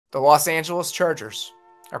The Los Angeles Chargers.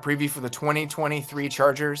 Our preview for the 2023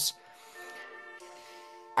 Chargers.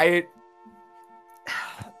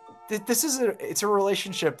 This is it's a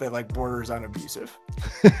relationship that like borders on abusive.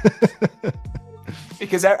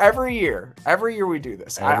 Because every year we do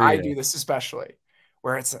this. I do this especially,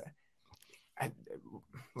 where it's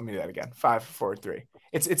let me do that again. 5, 4, 3.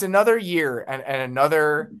 It's another year and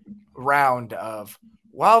another round of,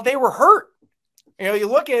 well, they were hurt. You know, you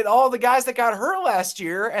look at all the guys that got hurt last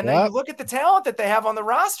year, and then you look at the talent that they have on the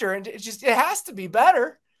roster, and it has to be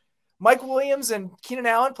better. Mike Williams and Keenan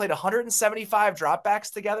Allen played 175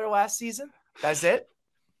 dropbacks together last season. That's it.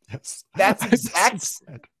 Yes. That's exact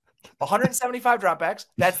 175 dropbacks.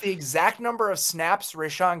 That's the exact number of snaps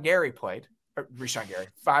Rashawn Gary played.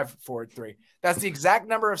 5, 4, 3. That's the exact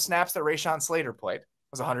number of snaps that Rashawn Slater played,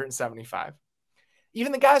 was 175.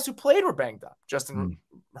 Even the guys who played were banged up. Justin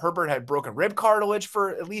Herbert had broken rib cartilage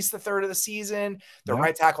for at least the third of the season. The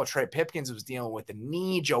right tackle, Trey Pipkins, was dealing with the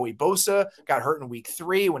knee. Joey Bosa got hurt in week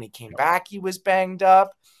 3. When he came back, he was banged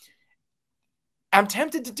up. I'm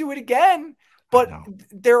tempted to do it again, but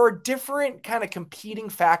there are different kind of competing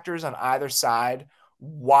factors on either side.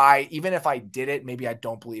 Why, even if I did it, maybe I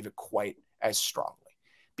don't believe it quite as strongly.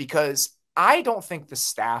 Because I don't think the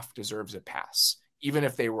staff deserves a pass, even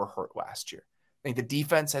if they were hurt last year. I think the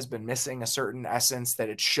defense has been missing a certain essence that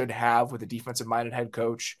it should have with a defensive-minded head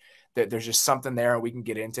coach, that there's just something there, and we can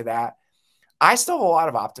get into that. I still have a lot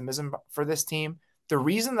of optimism for this team. The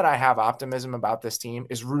reason that I have optimism about this team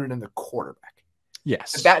is rooted in the quarterback.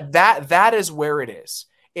 Yes. That is where it is.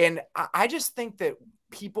 And I just think that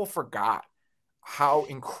people forgot how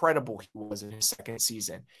incredible he was in his second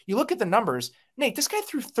season. You look at the numbers, Nate, this guy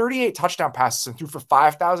threw 38 touchdown passes and threw for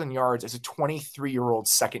 5,000 yards as a 23-year-old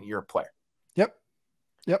second-year player.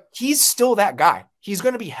 Yep. He's still that guy. He's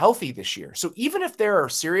going to be healthy this year. So even if there are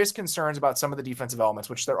serious concerns about some of the defensive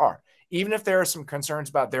elements, which there are, even if there are some concerns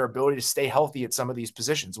about their ability to stay healthy at some of these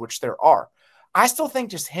positions, which there are, I still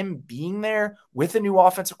think just him being there with a new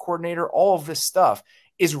offensive coordinator, all of this stuff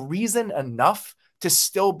is reason enough to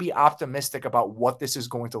still be optimistic about what this is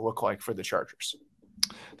going to look like for the Chargers.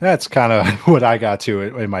 That's kind of what I got to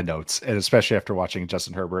in my notes, and especially after watching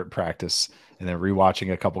Justin Herbert practice and then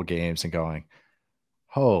rewatching a couple games and going,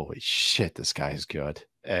 holy shit, this guy is good.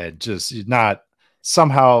 And just not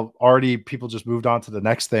somehow already people just moved on to the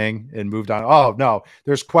next thing and moved on. Oh no,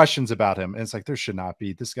 there's questions about him. And it's like, there should not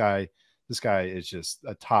be. This guy is just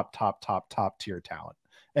a top tier talent.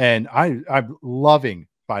 And I'm loving,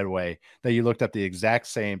 by the way, that you looked up the exact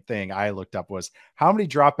same thing I looked up, was how many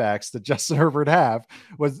dropbacks did Justin Herbert have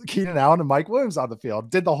with Keenan Allen and Mike Williams on the field.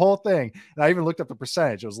 Did the whole thing. And I even looked up the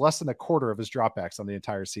percentage. It was less than a quarter of his dropbacks on the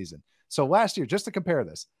entire season. So last year, just to compare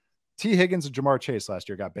this, T. Higgins and Jamar Chase last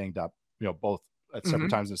year got banged up, both at separate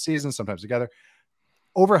times in the season, sometimes together.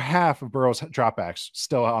 Over half of Burrow's dropbacks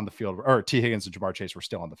still on the field, or T. Higgins and Jamar Chase were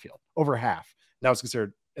still on the field. Over half. That was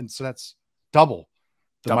considered, and so that's double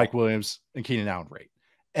the Mike Williams and Keenan Allen rate.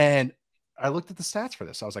 And I looked at the stats for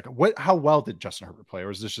this. I was like, how well did Justin Herbert play?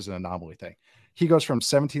 Or is this just an anomaly thing? He goes from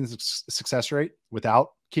 17th success rate without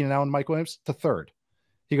Keenan Allen and Mike Williams to 3rd.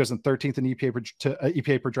 He goes in 13th in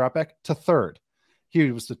EPA per dropback to 3rd. He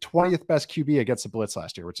was the 20th best QB against the blitz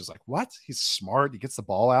last year, which is like, what? He's smart. He gets the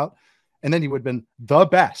ball out. And then he would have been the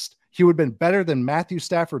best. He would have been better than Matthew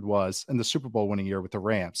Stafford was in the Super Bowl winning year with the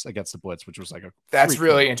Rams against the blitz, which was like that's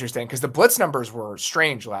really interesting, because the blitz numbers were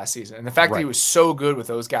strange last season. And the fact that he was so good with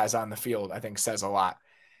those guys on the field, I think says a lot.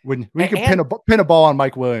 When we can pin a ball on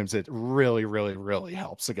Mike Williams, it really, really, really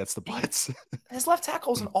helps against the blitz. His left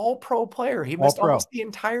tackle is an all-pro player. He missed almost the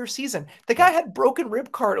entire season. The guy had broken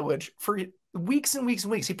rib cartilage for weeks and weeks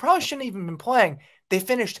and weeks. He probably shouldn't have even been playing. They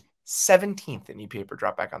finished 17th in EPA per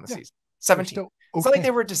dropback on the season. 17th. It's not like they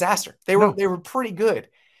were a disaster. They were pretty good.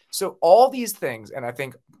 So all these things, and I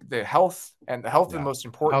think the health is the most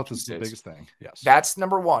important. Health is the biggest thing. Yes, that's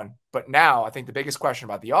number one. But now I think the biggest question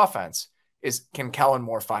about the offense is, can Kellen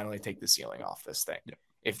Moore finally take the ceiling off this thing? Yeah.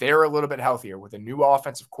 If they're a little bit healthier with a new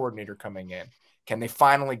offensive coordinator coming in, can they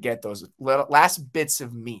finally get those last bits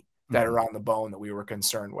of meat that are on the bone that we were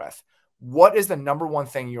concerned with? What is the number one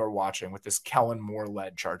thing you're watching with this Kellen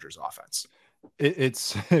Moore-led Chargers offense?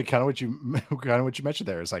 It's kind of what you mentioned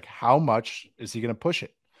there. Is like, how much is he going to push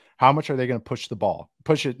it? How much are they going to push the ball?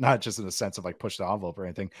 Push it, not just in the sense of like push the envelope or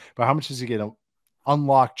anything, but how much is he going to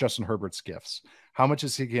unlock Justin Herbert's gifts? How much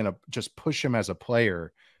is he going to just push him as a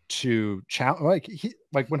player to challenge?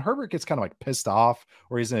 Like when Herbert gets kind of like pissed off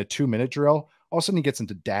or he's in a 2-minute drill, all of a sudden he gets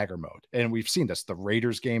into dagger mode. And we've seen this, the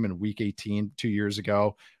Raiders game in week 18, 2 years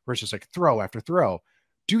ago, where it's just like throw after throw.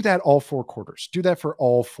 Do that all 4 quarters. Do that for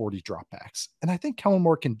all 40 dropbacks. And I think Kellen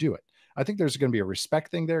Moore can do it. I think there's going to be a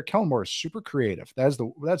respect thing there. Kellen Moore is super creative.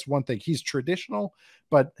 That's one thing. He's traditional,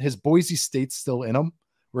 but his Boise State's still in him,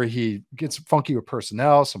 where he gets funky with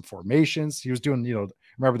personnel, some formations. He was doing,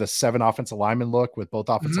 remember the 7 offensive lineman look with both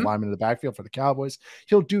offensive linemen in the backfield for the Cowboys.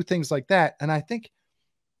 He'll do things like that. And I think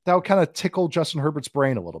that'll kind of tickle Justin Herbert's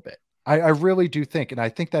brain a little bit. I really do think, and I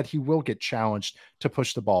think that he will get challenged to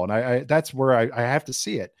push the ball. And that's where I have to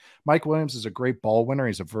see it. Mike Williams is a great ball winner.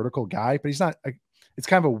 He's a vertical guy, but he's not, it's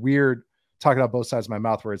kind of a weird talking about both sides of my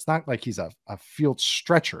mouth where it's not like he's a field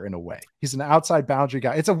stretcher in a way. He's an outside boundary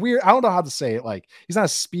guy. It's a weird, I don't know how to say it. Like he's not a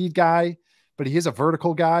speed guy, but he is a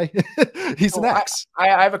vertical guy. He's an X. I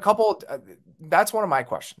have a couple. That's one of my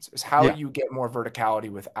questions is how you get more verticality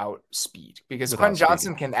without speed, because Quentin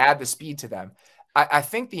Johnson can add the speed to them. I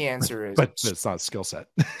think the answer is, but it's not a skill set.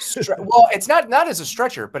 Well, it's not as a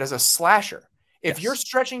stretcher, but as a slasher. If you're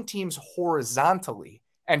stretching teams horizontally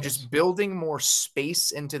and just building more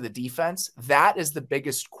space into the defense, that is the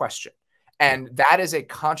biggest question. And that is a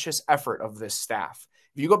conscious effort of this staff.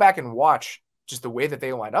 If you go back and watch just the way that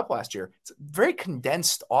they lined up last year, it's a very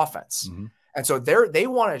condensed offense. And so they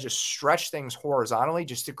want to just stretch things horizontally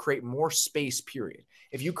just to create more space, period.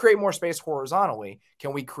 If you create more space horizontally,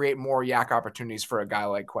 can we create more yak opportunities for a guy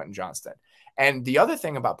like Quentin Johnston? And the other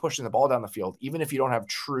thing about pushing the ball down the field, even if you don't have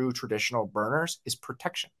true traditional burners, is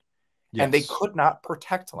protection. And they could not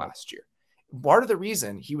protect last year. Part of the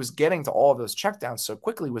reason he was getting to all of those checkdowns so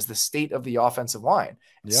quickly was the state of the offensive line.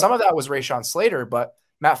 Some of that was Rashawn Slater, but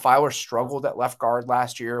Matt Filer struggled at left guard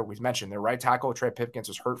last year. We've mentioned their right tackle, Trey Pipkins,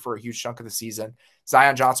 was hurt for a huge chunk of the season.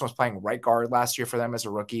 Zion Johnson was playing right guard last year for them as a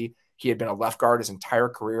rookie. He had been a left guard his entire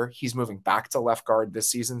career. He's moving back to left guard this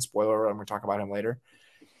season. Spoiler, I'm going to talk about him later.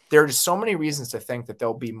 There are just so many reasons to think that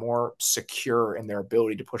they'll be more secure in their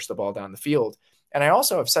ability to push the ball down the field. And I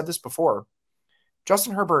also have said this before,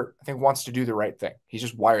 Justin Herbert, I think, wants to do the right thing. He's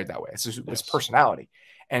just wired that way. It's just his personality.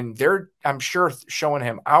 And they're, I'm sure, showing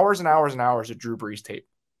him hours and hours and hours of Drew Brees tape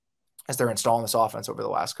as they're installing this offense over the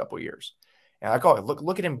last couple of years. And like, oh,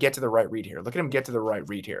 look at him get to the right read here. Look at him get to the right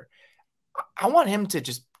read here. I want him to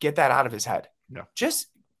just get that out of his head. Just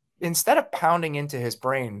instead of pounding into his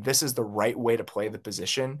brain, this is the right way to play the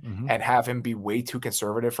position and have him be way too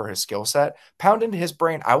conservative for his skill set, pound into his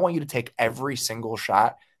brain, I want you to take every single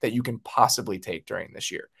shot that you can possibly take during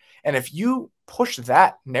this year. And if you push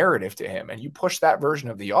that narrative to him and you push that version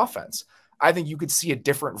of the offense, I think you could see a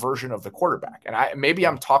different version of the quarterback. And maybe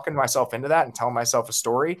I'm talking myself into that and telling myself a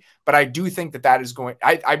story, but I do think that is going,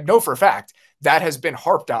 I know for a fact that has been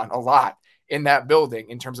harped on a lot in that building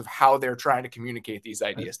in terms of how they're trying to communicate these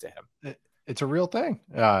ideas to him. It's a real thing.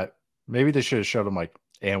 Maybe they should have showed him like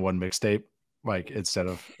and1 mixtape, like instead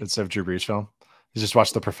of Drew Brees film. You just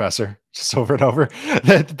watch The Professor just over and over.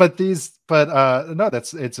 No, it's like the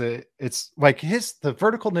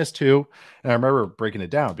verticalness too. And I remember breaking it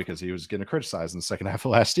down because he was getting criticized in the second half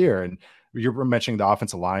of last year. And you're mentioning the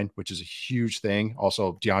offensive line, which is a huge thing.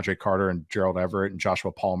 Also, DeAndre Carter and Gerald Everett and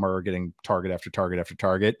Joshua Palmer are getting target after target after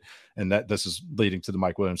target. And this is leading to the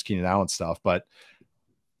Mike Williams, Keenan Allen stuff. But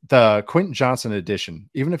the Quentin Johnson addition,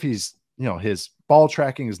 even if he's, his ball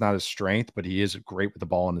tracking is not his strength, but he is great with the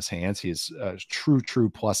ball in his hands. He's a true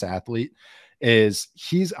plus athlete.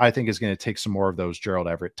 I think is going to take some more of those Gerald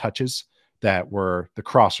Everett touches that were the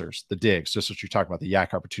crossers, the digs, just what you're talking about, the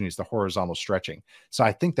yak opportunities, the horizontal stretching. So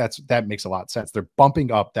I think that makes a lot of sense. They're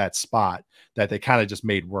bumping up that spot that they kind of just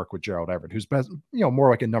made work with Gerald Everett, who's best,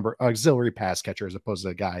 more like a auxiliary pass catcher as opposed to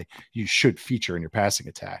a guy you should feature in your passing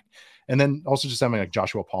attack. And then also just having like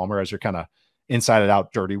Joshua Palmer as your kind of inside and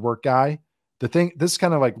out dirty work guy. This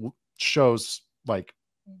kind of like shows like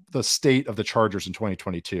the state of the Chargers in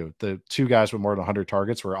 2022. The two guys with more than 100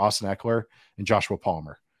 targets were Austin Eckler and Joshua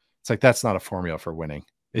Palmer. It's like, that's not a formula for winning.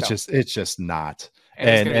 It's just not. And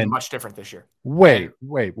it's going to be much different this year. Way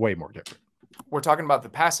more different. We're talking about the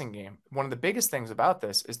passing game. One of the biggest things about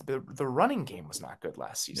this is the running game was not good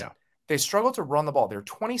last season. They struggled to run the ball. They're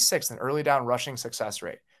 26th in early down rushing success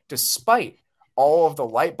rate, despite all of the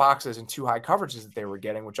light boxes and too high coverages that they were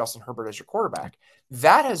getting with Justin Herbert as your quarterback.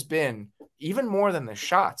 That has been, even more than the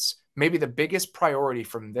shots, maybe the biggest priority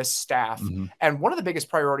from this staff and one of the biggest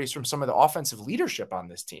priorities from some of the offensive leadership on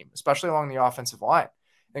this team, especially along the offensive line.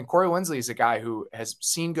 And Corey Linsley is a guy who has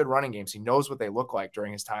seen good running games. He knows what they look like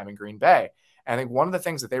during his time in Green Bay. And I think one of the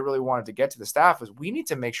things that they really wanted to get to the staff is we need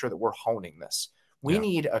to make sure that we're honing this. We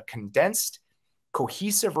need a condensed,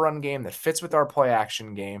 cohesive run game that fits with our play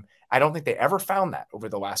action game. I don't think they ever found that over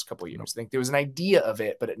the last couple of years. I think there was an idea of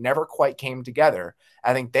it, but it never quite came together.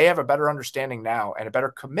 I think they have a better understanding now and a better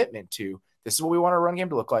commitment to this is what we want our run game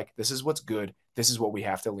to look like. This is what's good. this is what we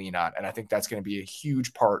have to lean on. And I think that's going to be a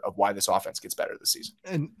huge part of why this offense gets better this season.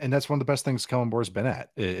 And that's one of the best things Kellen Moore's been at,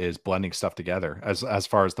 is blending stuff together as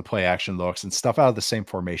far as the play action looks and stuff out of the same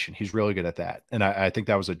formation. He's really good at that. And I think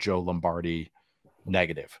that was a Joe Lombardi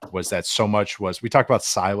negative, was that so much was, we talked about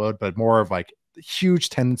siloed, but more of like huge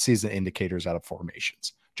tendencies and indicators out of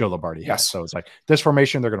formations Joe Lombardi has. So it's like, this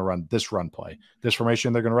formation, they're going to run this run play. This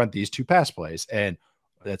formation, they're going to run these two pass plays. And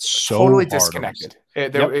that's so totally disconnected.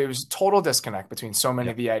 It was total disconnect between so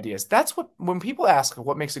many of the ideas. That's what, when people ask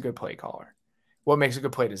what makes a good play caller, what makes a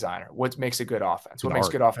good play designer, what makes a good offense, what makes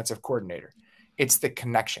a good offensive coordinator, it's the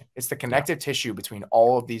connection. It's the connective tissue between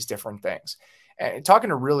all of these different things. And talking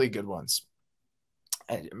to really good ones,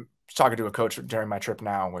 and talking to a coach during my trip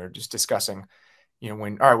now, we're just discussing, all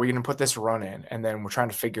right, we're going to put this run in, and then we're trying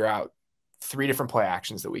to figure out 3 different play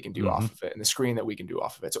actions that we can do off of it and the screen that we can do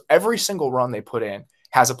off of it. So every single run they put in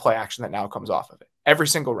has a play action that now comes off of it. Every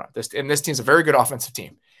single run. This team's a very good offensive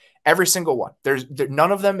team. Every single one.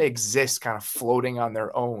 None of them exist kind of floating on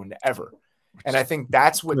their own ever. And I think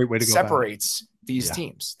that's what separates these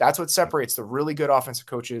teams. That's what separates the really good offensive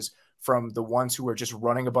coaches from the ones who are just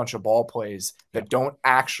running a bunch of ball plays that don't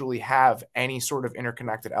actually have any sort of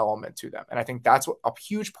interconnected element to them. And I think that's a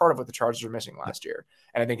huge part of what the Chargers are missing last year.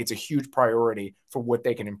 And I think it's a huge priority for what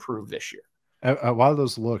they can improve this year. A lot of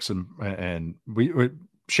those looks, and we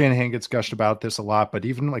Shanahan gets gushed about this a lot, but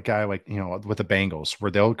even like guy like, with the Bengals, where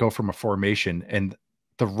they'll go from a formation and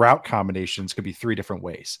the route combinations could be 3 different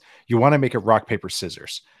ways. You want to make it rock, paper,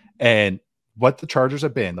 scissors. And what the Chargers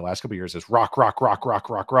have been the last couple of years is rock, rock, rock, rock,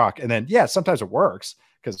 rock, rock. And then, sometimes it works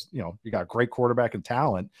because, you got great quarterback and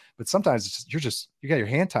talent, but sometimes it's just, you got your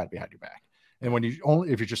hand tied behind your back. And when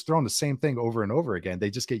if you're just throwing the same thing over and over again,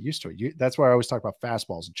 they just get used to it. That's why I always talk about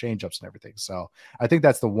fastballs and changeups and everything. So I think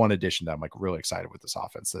that's the one addition that I'm like really excited with this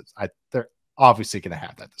offense. That they're obviously going to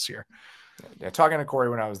have that this year. Yeah, talking to Corey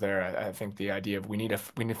when I was there, I think the idea of we need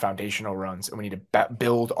foundational runs, and we need to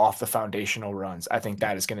build off the foundational runs. I think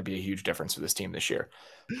that is going to be a huge difference for this team this year.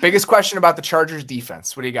 Biggest question about the Chargers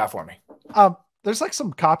defense. What do you got for me? There's like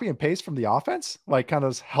some copy and paste from the offense, like kind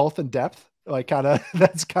of health and depth, like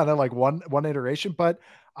that's kind of like one iteration. But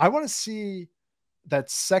I want to see that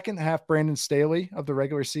second half Brandon Staley of the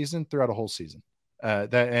regular season throughout a whole season.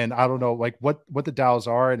 And I don't know like what the dials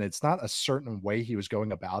are, and it's not a certain way he was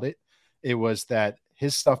going about it. It was that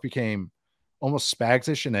his stuff became almost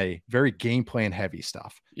Spags-ish in a very game plan heavy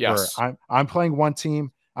stuff. Yes. Where I'm playing one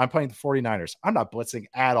team. I'm playing the 49ers. I'm not blitzing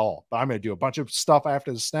at all, but I'm going to do a bunch of stuff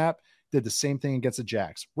after the snap. Did the same thing against the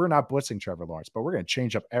Jags. We're not blitzing Trevor Lawrence, but we're going to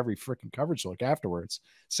change up every freaking coverage look afterwards.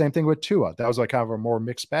 Same thing with Tua. That was like kind of a more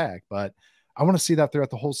mixed bag, but I want to see that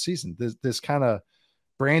throughout the whole season. This kind of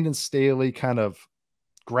Brandon Staley kind of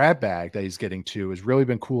grab bag that he's getting to has really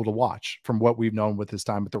been cool to watch from what we've known with his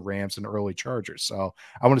time with the Rams and early Chargers. So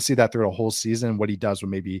I want to see that through the whole season, what he does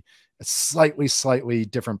with maybe a slightly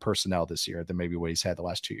different personnel this year than maybe what he's had the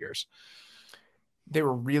last 2 years. They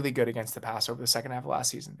were really good against the pass over the second half of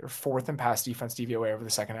last season. They're 4th in pass defense DVOA over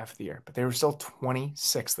the second half of the year, but they were still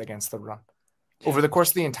 26th against the run. Over the course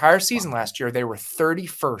of the entire season last year, they were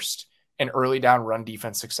 31st in early down run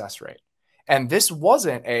defense success rate. And this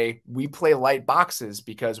wasn't we play light boxes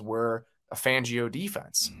because we're a Fangio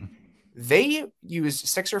defense. They used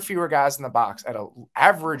 6 or fewer guys in the box at an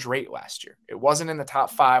average rate last year. It wasn't in the top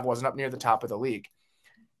 5, wasn't up near the top of the league.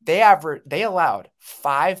 They allowed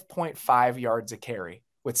 5.5 yards a carry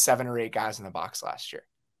with 7 or 8 guys in the box last year.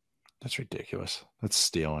 That's ridiculous. That's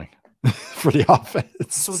stealing for the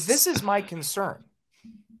offense. So this is my concern,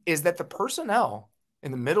 is that the personnel in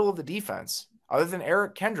the middle of the defense, other than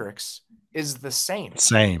Eric Kendricks, is the same.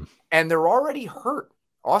 And they're already hurt.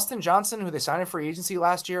 Austin Johnson, who they signed in free agency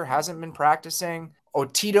last year, hasn't been practicing.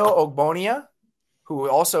 Otito Ogbonia, who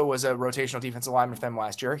also was a rotational defensive lineman for them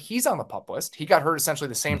last year, he's on the PUP list. He got hurt essentially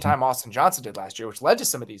the same time Austin Johnson did last year, which led to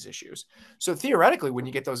some of these issues. So theoretically, when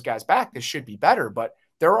you get those guys back, this should be better, but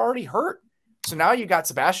they're already hurt. So now you got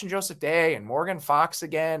Sebastian Joseph Day and Morgan Fox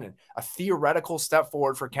again, and a theoretical step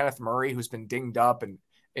forward for Kenneth Murray, who's been dinged up and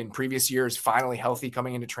in previous years, finally healthy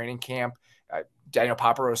coming into training camp. Daniel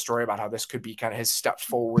Popper wrote a story about how this could be kind of his step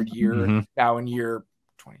forward year now in year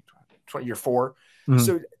 2020, year 4.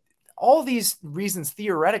 So all these reasons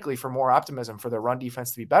theoretically for more optimism for the run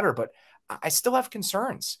defense to be better, but I still have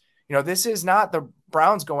concerns. This is not the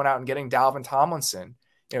Browns going out and getting Dalvin Tomlinson.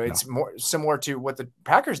 It's more similar to what the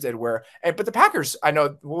Packers did but the Packers, I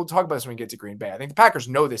know we'll talk about this when we get to Green Bay. I think the Packers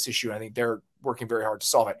know this issue, and I think they're working very hard to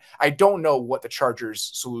solve it. I don't know what the Chargers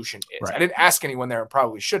solution is. Right. I didn't ask anyone there and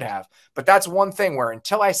probably should have, but that's one thing where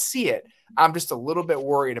until I see it, I'm just a little bit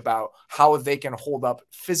worried about how they can hold up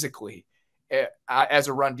physically as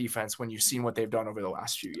a run defense when you've seen what they've done over the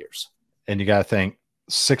last few years. And you got to think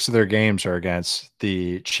 6 of their games are against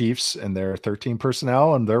the Chiefs and their 13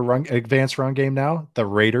 personnel and their advanced run game. Now the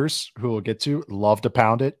Raiders, who we'll get to, love to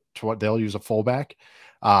pound it to what they'll use a fullback.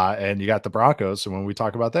 And you got the Broncos. And when we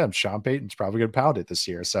talk about them, Sean Payton's probably going to pound it this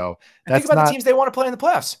year. So think about the teams they want to play in the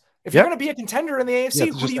playoffs. If you're going to be a contender in the AFC,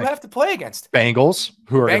 who do you have to play against? Bengals,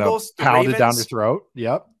 who are going to pound it down your throat.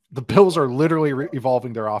 Yep. The Bills are literally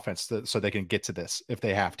evolving their offense so they can get to this if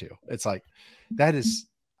they have to. It's like, that is,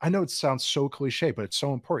 I know it sounds so cliche, but it's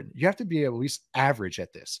so important. You have to be at least average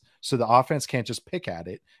at this, so the offense can't just pick at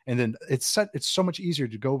it. And then it's so much easier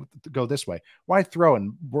to go this way. Why throw?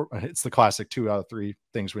 And it's the classic 2 out of 3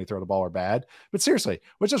 things when you throw the ball are bad. But seriously,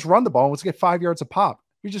 let's just run the ball and let's get 5 yards a pop.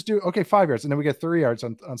 We just do 5 yards, and then we get 3 yards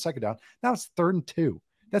on second down. Now it's 3rd and 2.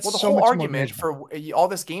 That's the so whole much argument for all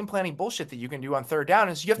this game planning bullshit that you can do on 3rd down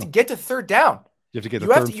is you have to get to 3rd down. You have to get.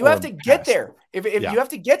 You have to get there. If you have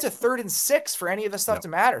to get to 3rd and 6 for any of this stuff to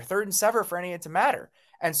matter, 3rd and 7 for any of it to matter.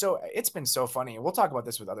 And so it's been so funny. And we'll talk about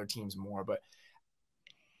this with other teams more, but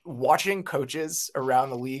watching coaches around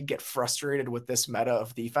the league get frustrated with this meta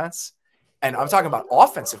of defense, and I'm talking about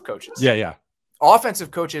offensive coaches. Yeah.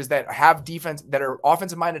 Offensive coaches that have defense, that are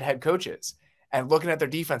offensive minded head coaches, and looking at their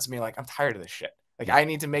defense and being like, I'm tired of this shit. Like, I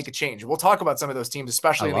need to make a change. We'll talk about some of those teams,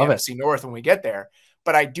 especially in the NFC North when we get there.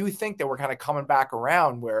 But I do think that we're kind of coming back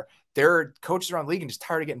around where there are coaches around the league and just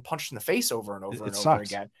tired of getting punched in the face over and over and over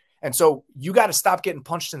again. And so you got to stop getting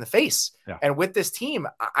punched in the face. Yeah. And with this team,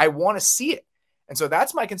 I want to see it. And so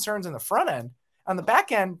that's my concerns in the front end. On the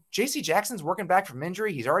back end, JC Jackson's working back from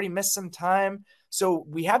injury. He's already missed some time. So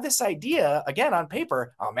we have this idea, again, on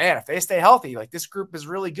paper, oh man, if they stay healthy, like this group is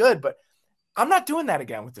really good. But I'm not doing that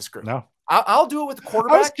again with this group. No. I'll do it with the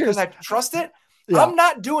quarterback because I trust it. Yeah. I'm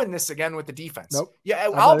not doing this again with the defense. Nope. Yeah,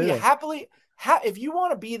 I'll be happily if you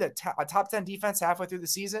want to be a top 10 defense halfway through the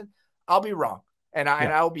season, I'll be wrong. And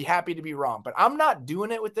I'll be happy to be wrong. But I'm not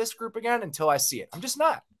doing it with this group again until I see it. I'm just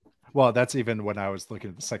not. Well, that's even when I was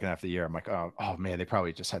looking at the second half of the year. I'm like, oh man, they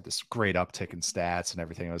probably just had this great uptick in stats and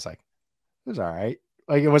everything. I was like, it was all right.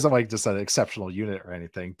 Like, it wasn't like just an exceptional unit or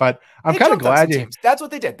anything, but I'm kind of glad that's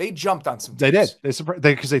what they did. They jumped on some teams. They did.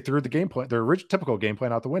 Because they threw the game plan, their typical game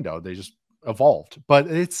plan out the window. They just evolved, but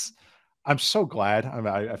I'm so glad.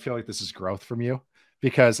 I feel like this is growth from you,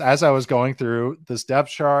 because as I was going through this depth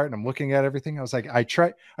chart and I'm looking at everything, I was like, I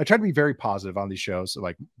try to be very positive on these shows. So,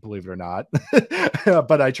 like, believe it or not,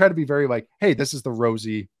 but I try to be very like, hey, this is the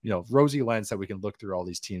rosy lens that we can look through all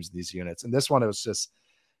these teams, these units. And this one, it was just,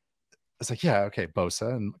 it's like, yeah, okay,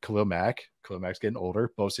 Bosa and Khalil Mack. Khalil Mack's getting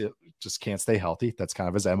older. Bosa just can't stay healthy. That's kind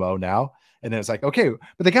of his MO now. And then it's like, okay,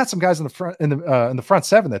 but they got some guys in the front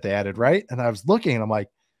 7 that they added, right? And I was looking and I'm like,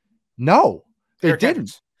 no, they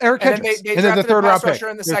didn't. Eric Hendricks. And then the 3rd round pick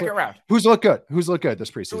in the second round. Who's looked good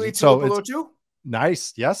this preseason? So it's too?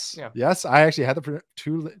 Nice. Yes. Yeah. Yes. I actually had the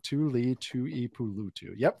Tuipulutu.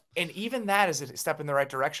 Yep. And even that is a step in the right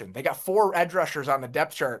direction. They got 4 edge rushers on the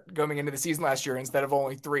depth chart going into the season last year instead of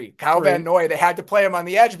only 3. Kyle Van Noy, they had to play him on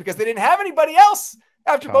the edge because they didn't have anybody else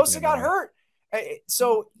after Bosa got hurt.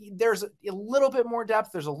 So there's a little bit more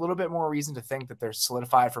depth. There's a little bit more reason to think that they're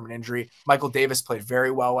solidified from an injury. Michael Davis played very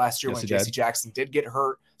well last year when JC Jackson did get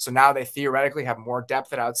hurt. So now they theoretically have more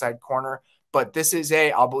depth at outside corner. But this is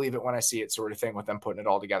I'll believe it when I see it sort of thing with them putting it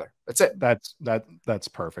all together. That's it. That's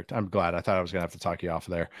perfect. I'm glad. I thought I was gonna have to talk you off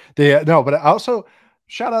of there. No, but also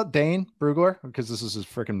shout out Dane Brugler, because this is his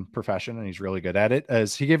freaking profession and he's really good at it.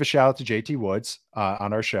 As he gave a shout out to JT Woods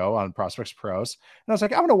on our show on Prospects Pros, and I was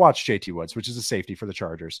like, I'm gonna watch JT Woods, which is a safety for the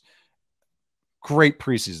Chargers. Great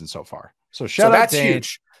preseason so far. So shout out Dane.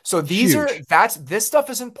 Huge. So this stuff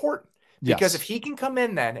is important. Because if he can come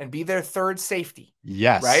in then and be their 3rd safety,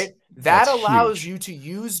 right, that allows you to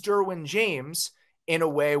use Derwin James in a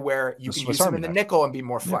way where you can use him in the nickel and be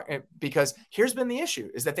more flexible. Because here's been the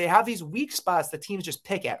issue is that they have these weak spots that teams just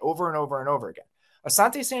pick at over and over and over again.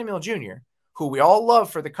 Asante Samuel Jr., who we all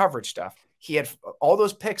love for the coverage stuff, he had all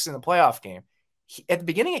those picks in the playoff game. At the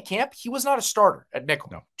beginning of camp, he was not a starter at nickel.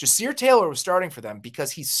 No. Jasir Taylor was starting for them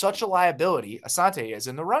because he's such a liability, Asante is,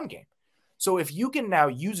 in the run game. So if you can now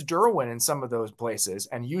use Derwin in some of those places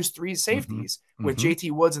and use 3 safeties with JT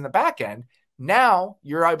Woods in the back end, now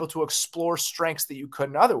you're able to explore strengths that you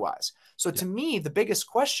couldn't otherwise. So to me, the biggest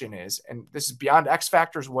question is, and this is beyond X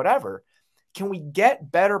factors, whatever, can we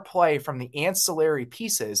get better play from the ancillary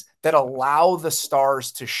pieces that allow the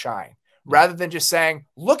stars to shine rather than just saying,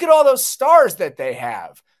 look at all those stars that they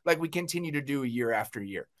have, like we continue to do year after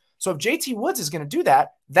year. So if JT Woods is going to do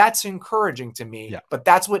that, that's encouraging to me, but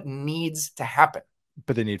that's what needs to happen.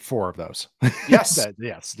 but they need 4 of those. Yes.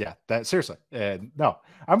 That seriously. And no,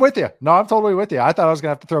 I'm with you. No, I'm totally with you. I thought I was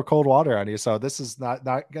gonna have to throw cold water on you. So this is not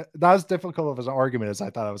as difficult of an argument as I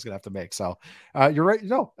thought I was gonna have to make. So you're right.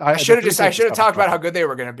 No, I should have talked about how good they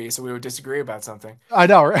were going to be, so we would disagree about something. I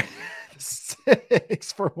know, right?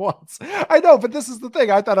 6 for once. I know, but this is the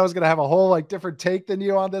thing. I thought I was going to have a whole like different take than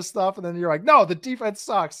you on this stuff, and then you're like, "No, the defense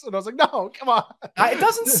sucks," and I was like, "No, come on." It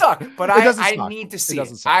doesn't suck, but I need to see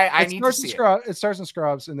it. I need to see it. It starts in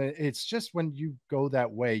scrubs, and then it's just when you go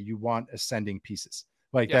that way, you want ascending pieces.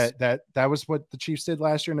 Like Yes. that was what the Chiefs did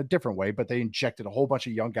last year in a different way, but they injected a whole bunch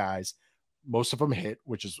of young guys. Most of them hit,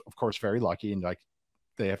 which is of course very lucky, and like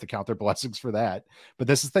they have to count their blessings for that. But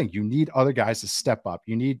this is the thing. You need other guys to step up.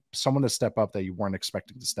 You need someone to step up that you weren't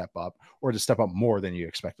expecting to step up, or to step up more than you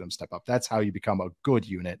expected them to step up. That's how you become a good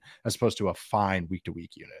unit as opposed to a fine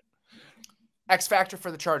week-to-week unit. X factor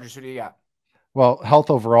for the Chargers. Who do you got? Well, health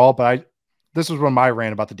overall, but this was when my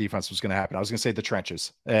rant about the defense was going to happen. I was going to say the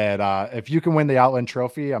trenches. And if you can win the Outland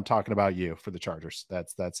Trophy, I'm talking about you for the Chargers.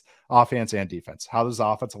 That's offense and defense. How does the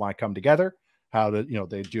offensive line come together?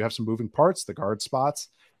 They do have some moving parts, the guard spots.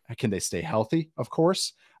 Can they stay healthy? Of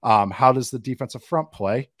course. How does the defensive front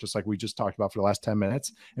play? Just like we just talked about for the last 10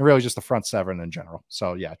 minutes, and really just the front 7 in general.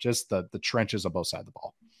 So yeah, just the trenches on both sides of the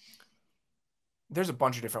ball. There's a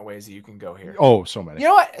bunch of different ways that you can go here. Oh, so many. You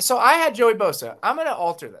know what? So I had Joey Bosa. I'm going to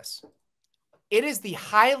alter this. It is the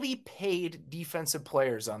highly paid defensive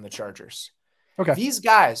players on the Chargers. Okay. These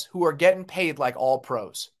guys who are getting paid like all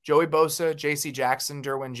pros, Joey Bosa, JC Jackson,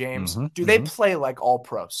 Derwin James, do they play like all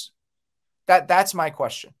pros? That's my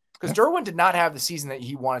question. Because Derwin did not have the season that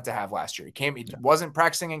he wanted to have last year. He wasn't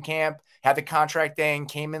practicing in camp, had the contract thing,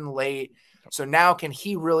 came in late. So now can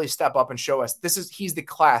he really step up and show us he's the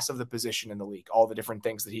class of the position in the league, all the different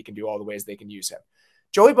things that he can do, all the ways they can use him.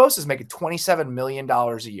 Joey Bosa is making $27 million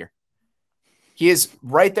a year. He is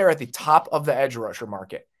right there at the top of the edge rusher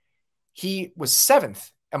market. He was 7th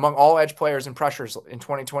among all edge players and pressures in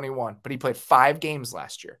 2021, but he played 5 games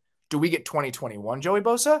last year. Do we get 2021 Joey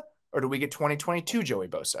Bosa, or do we get 2022 Joey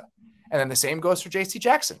Bosa? And then the same goes for JC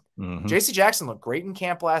Jackson. JC Jackson looked great in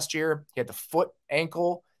camp last year. He had the foot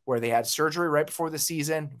ankle where they had surgery right before the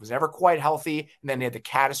season. He was never quite healthy, and then he had the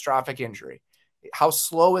catastrophic injury. How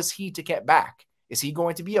slow is he to get back? Is he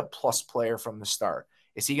going to be a plus player from the start?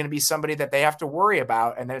 Is he going to be somebody that they have to worry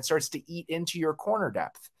about, and then it starts to eat into your corner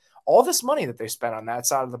depth? All this money that they spent on that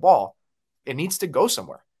side of the ball, it needs to go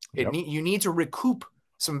somewhere. You need to recoup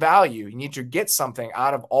some value. You need to get something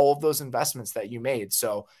out of all of those investments that you made.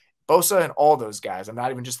 So Bosa and all those guys, I'm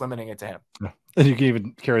not even just limiting it to him. And you can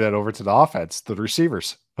even carry that over to the offense, the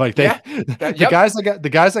receivers. Like the guys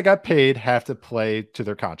that got paid have to play to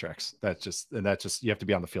their contracts. That's just you have to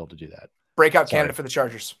be on the field to do that. Breakout candidate for the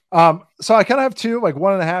Chargers. So I kind of have 2, like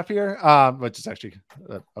 1.5 here, which is actually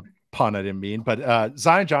a pun I didn't mean, but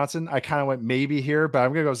Zion Johnson, I kind of went maybe here, but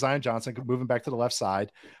I'm going to go Zion Johnson, moving back to the left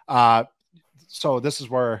side. So this is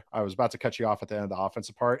where I was about to cut you off at the end of the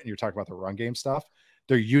offensive part, and you're talking about the run game stuff.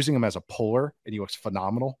 They're using him as a puller, and he looks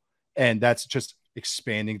phenomenal. And that's just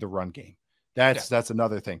expanding the run game. That's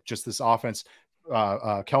another thing. Just this offense.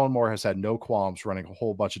 Kellen Moore has had no qualms running a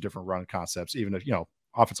whole bunch of different run concepts, even if,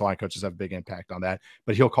 offensive line coaches have a big impact on that,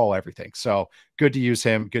 but he'll call everything. So good to use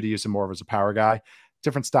him more of as a power guy,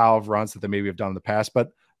 different style of runs that they maybe have done in the past.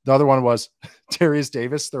 But the other one was Darius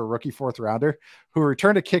Davis, their rookie 4th rounder, who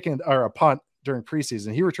returned a kick or a punt during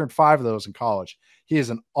preseason. He returned 5 of those in college. He is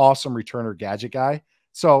an awesome returner gadget guy.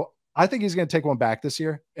 So I think he's going to take one back this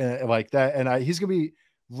year like that. And he's going to be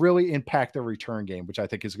really impact the return game, which I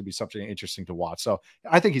think is going to be something interesting to watch. So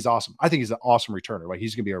I think he's awesome. I think he's an awesome returner. Like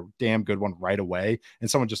he's going to be a damn good one right away, and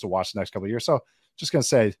someone just to watch the next couple of years. So just going to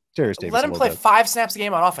say Darius Davis. Let him play 5 snaps a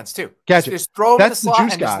game on offense too. Gadget. Just throw him in the slot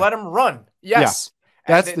and just let him run. Yes.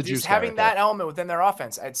 Yeah, that's the juice. Having that element within their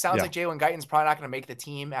offense. It sounds like Jalen Guyton's probably not going to make the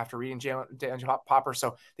team after reading Jalen Popper.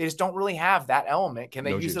 So they just don't really have that element. Can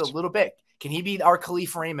they use it a little bit? Can he be our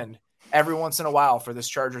Khalif Raymond every once in a while for this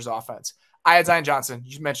Chargers offense? I had Zion Johnson.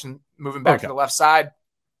 You mentioned moving back to the left side.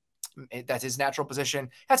 That's his natural position.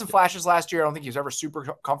 Had some flashes last year. I don't think he was ever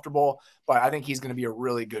super comfortable, but I think he's going to be a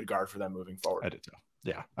really good guard for them moving forward. I did too.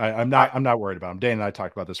 Yeah, I'm not worried about him. Dan and I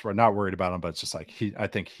talked about this. We're not worried about him, but it's just like I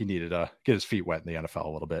think he needed to get his feet wet in the NFL a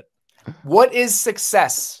little bit. What is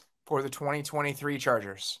success for the 2023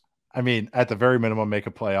 Chargers? I mean, at the very minimum, make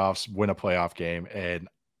a playoffs, win a playoff game, and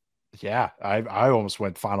I almost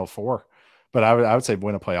went Final Four. But I would say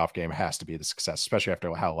win a playoff game has to be the success, especially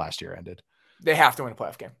after how last year ended. They have to win a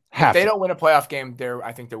playoff game. If they don't win a playoff game,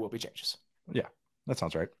 I think there will be changes. Yeah, that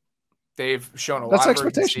sounds right. They've shown a lot of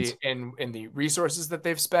urgency in the resources that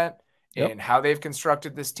they've spent, in how they've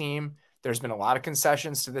constructed this team. There's been a lot of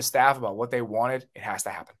concessions to the staff about what they wanted. It has to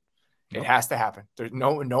happen. It has to happen. There's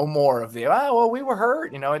no more of the, we were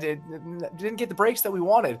hurt. It didn't get the breaks that we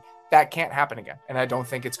wanted. That can't happen again. And I don't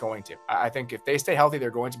think it's going to. I think if they stay healthy,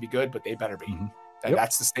 they're going to be good, but they better be.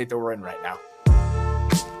 That's the state that we're in right now.